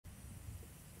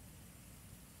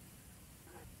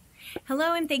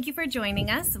Hello and thank you for joining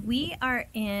us. We are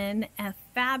in a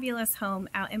fabulous home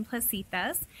out in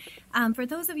Placitas. For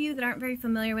those of you that aren't very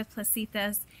familiar with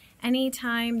Placitas,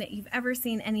 anytime that you've ever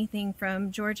seen anything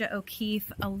from Georgia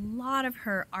O'Keeffe, a lot of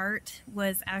her art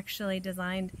was actually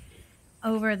designed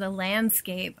over the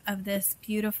landscape of this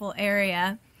beautiful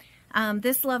area.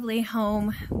 This lovely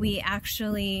home we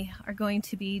actually are going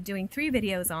to be doing 3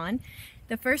 videos on.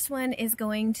 The first one is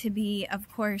going to be,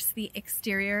 of course, the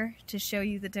exterior to show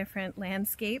you the different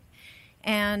landscape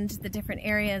and the different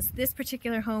areas. This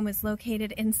particular home is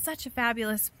located in such a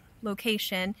fabulous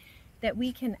location that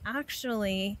we can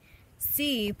actually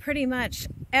see pretty much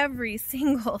every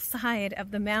single side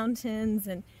of the mountains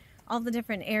and all the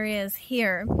different areas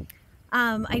here.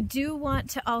 I do want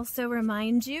to also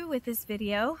remind you with this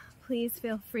video, please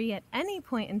feel free at any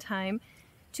point in time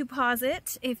to pause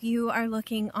it. If you are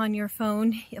looking on your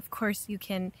phone, of course you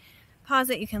can pause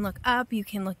it, you can look up, you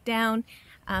can look down.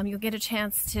 You'll get a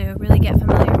chance to really get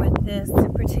familiar with this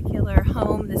particular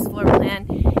home, this floor plan,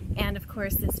 and of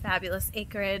course this fabulous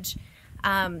acreage.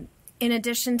 In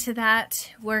addition to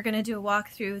that, we're going to do a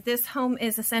walkthrough. This home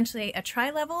is essentially a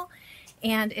tri-level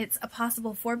and it's a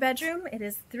possible 4-bedroom. It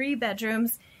is 3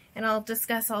 bedrooms, and I'll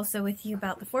discuss also with you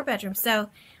about the 4 bedrooms. So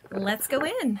let's go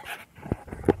in.